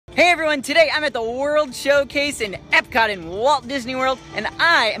Hey everyone, today I'm at the World Showcase in Epcot in Walt Disney World, and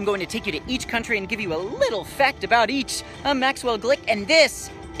I am going to take you to each country and give you a little fact about each. I'm Maxwell Glick, and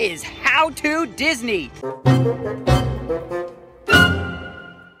this is How to Disney.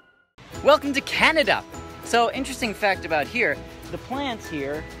 Welcome to Canada. So, interesting fact about here, the plants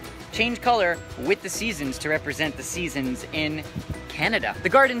here change color with the seasons to represent the seasons in Canada. The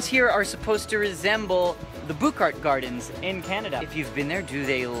gardens here are supposed to resemble the Bucart Gardens in Canada. If you've been there, do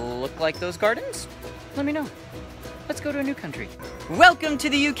they look like those gardens? Let me know. Let's go to a new country. Welcome to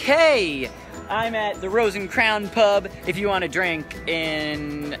the UK! I'm at the Rose and Crown pub. If you want a drink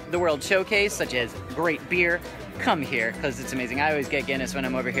in the World Showcase, such as great beer, come here, because it's amazing. I always get Guinness when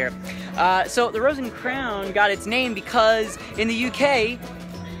I'm over here. So the Rose and Crown got its name because in the UK,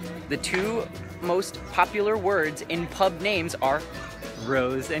 the two most popular words in pub names are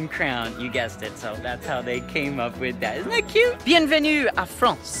Rose and Crown. You guessed it, so that's how they came up with that. Isn't that cute? Bienvenue à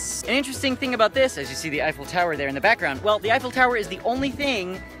France. An interesting thing about this, as you see the Eiffel Tower there in the background, well, the Eiffel Tower is the only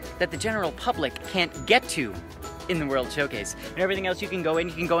thing that the general public can't get to in the World Showcase. And everything else you can go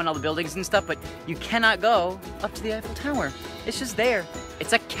in all the buildings and stuff, but you cannot go up to the Eiffel Tower. It's just there.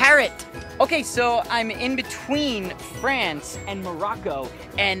 It's a carrot. Okay, so I'm in between France and Morocco,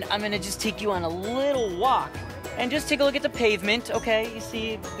 and I'm gonna just take you on a little walk and just take a look at the pavement. Okay, you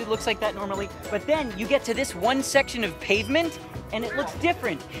see, it looks like that normally, but then you get to this one section of pavement, and it looks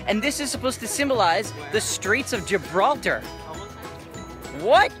different. And this is supposed to symbolize the Straits of Gibraltar.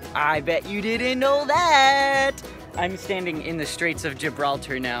 What? I bet you didn't know that. I'm standing in the Straits of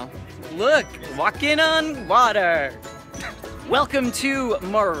Gibraltar now. Look, walking on water. Welcome to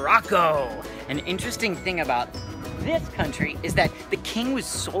Morocco. An interesting thing about this country is that the king was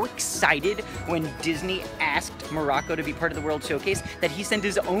so excited when Disney asked Morocco to be part of the World Showcase that he sent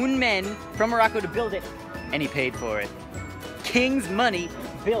his own men from Morocco to build it, and he paid for it. King's money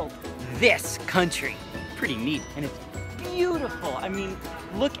built this country. Pretty neat, and it's beautiful. I mean,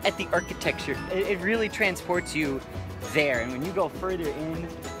 look at the architecture. It really transports you there, and when you go further in,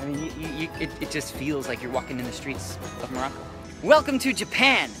 I mean, it just feels like you're walking in the streets of Morocco. Welcome to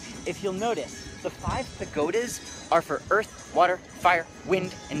Japan. If you'll notice, the 5 pagodas are for earth, water, fire,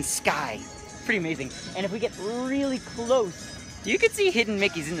 wind, and sky. Pretty amazing. And if we get really close, you can see hidden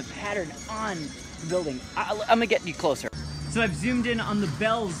Mickeys in the pattern on the building. I'm gonna get you closer. So I've zoomed in on the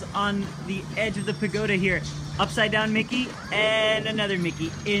bells on the edge of the pagoda here. Upside down Mickey and another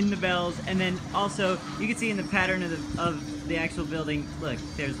Mickey in the bells. And then also, you can see in the pattern of the actual building, look,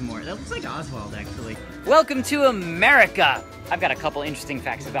 there's more. That looks like Oswald, actually. Welcome to America. I've got a couple interesting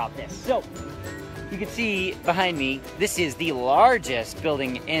facts about this. So, you can see behind me, this is the largest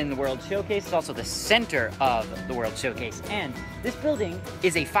building in the World Showcase. It's also the center of the World Showcase. And this building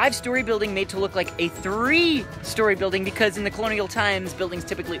is a 5-story building made to look like a 3-story building because in the colonial times, buildings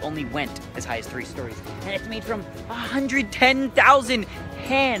typically only went as high as 3 stories. And it's made from 110,000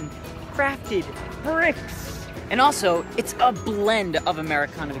 hand-crafted bricks. And also, it's a blend of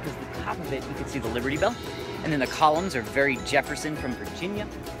Americana because at the top of it, you can see the Liberty Bell. And then the columns are very Jefferson from Virginia.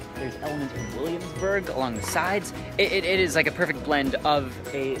 There's elements of Williamsburg along the sides. It is like a perfect blend of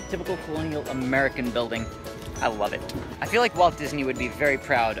a typical colonial American building. I love it. I feel like Walt Disney would be very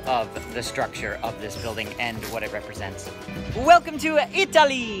proud of the structure of this building and what it represents. Welcome to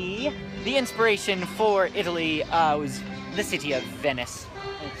Italy! The inspiration for Italy was the city of Venice.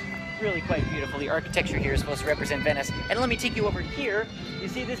 It's really quite beautiful. The architecture here is supposed to represent Venice. And let me take you over here. You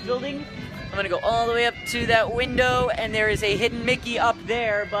see this building? I'm gonna go all the way up to that window, and there is a hidden Mickey up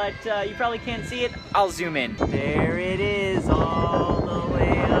there, but you probably can't see it. I'll zoom in. There it is, all the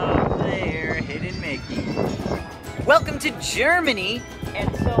way up there, hidden Mickey. Welcome to Germany,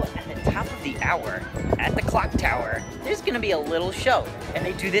 and so at the top of the hour, at the clock tower, there's gonna be a little show, and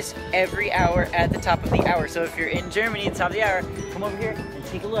they do this every hour at the top of the hour. So if you're in Germany at the top of the hour, come over here and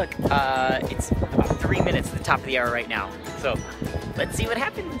take a look. It's about 3 minutes at the top of the hour right now. So let's see what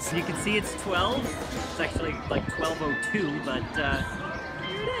happens. You can see it's 12. It's actually like 12:02, but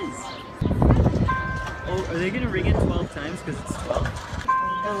here it is. Oh, are they gonna ring it 12 times because it's 12?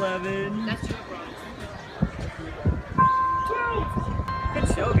 11. That's 12. Good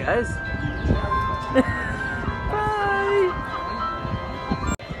show, guys. Bye.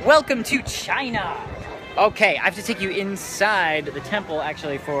 Welcome to China. Okay, I have to take you inside the temple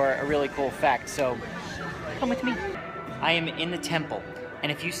actually for a really cool fact. So come with me. I am in the temple,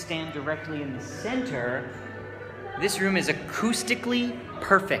 and if you stand directly in the center, this room is acoustically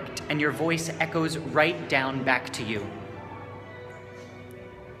perfect, and your voice echoes right down back to you.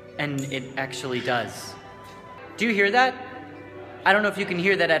 And it actually does. Do you hear that? I don't know if you can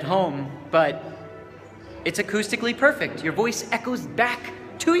hear that at home, but it's acoustically perfect. Your voice echoes back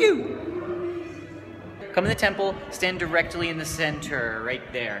to you. Come in the temple, stand directly in the center, right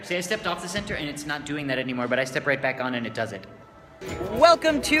there. See, I stepped off the center and it's not doing that anymore, but I step right back on and it does it.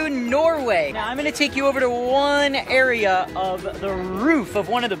 Welcome to Norway. Now I'm gonna take you over to one area of the roof of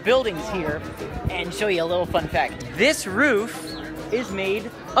one of the buildings here and show you a little fun fact. This roof is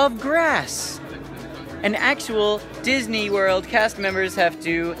made of grass. And actual Disney World cast members have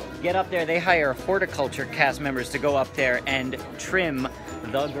to get up there. They hire horticulture cast members to go up there and trim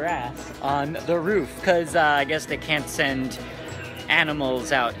the grass on the roof because I guess they can't send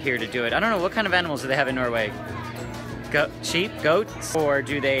animals out here to do it. I don't know, what kind of animals do they have in Norway? Sheep, goats, or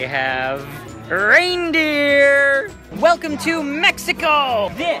do they have reindeer? Welcome to Mexico!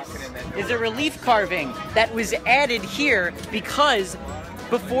 This is a relief carving that was added here because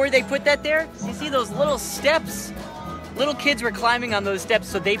before they put that there, you see those little steps? Little kids were climbing on those steps,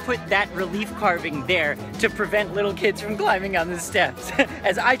 so they put that relief carving there to prevent little kids from climbing on the steps.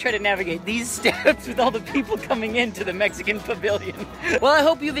 As I try to navigate these steps with all the people coming into the Mexican pavilion. Well, I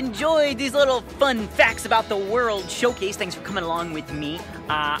hope you've enjoyed these little fun facts about the World Showcase. Thanks for coming along with me.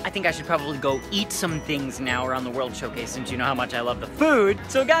 I think I should probably go eat some things now around the World Showcase since you know how much I love the food.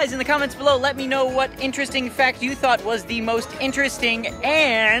 So guys, in the comments below, let me know what interesting fact you thought was the most interesting,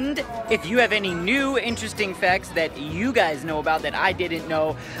 and if you have any new interesting facts that you guys know about that I didn't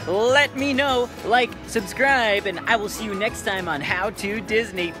know, let me know. Like, subscribe, and I will see you next time on How to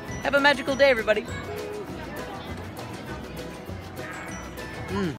Disney. Have a magical day, everybody.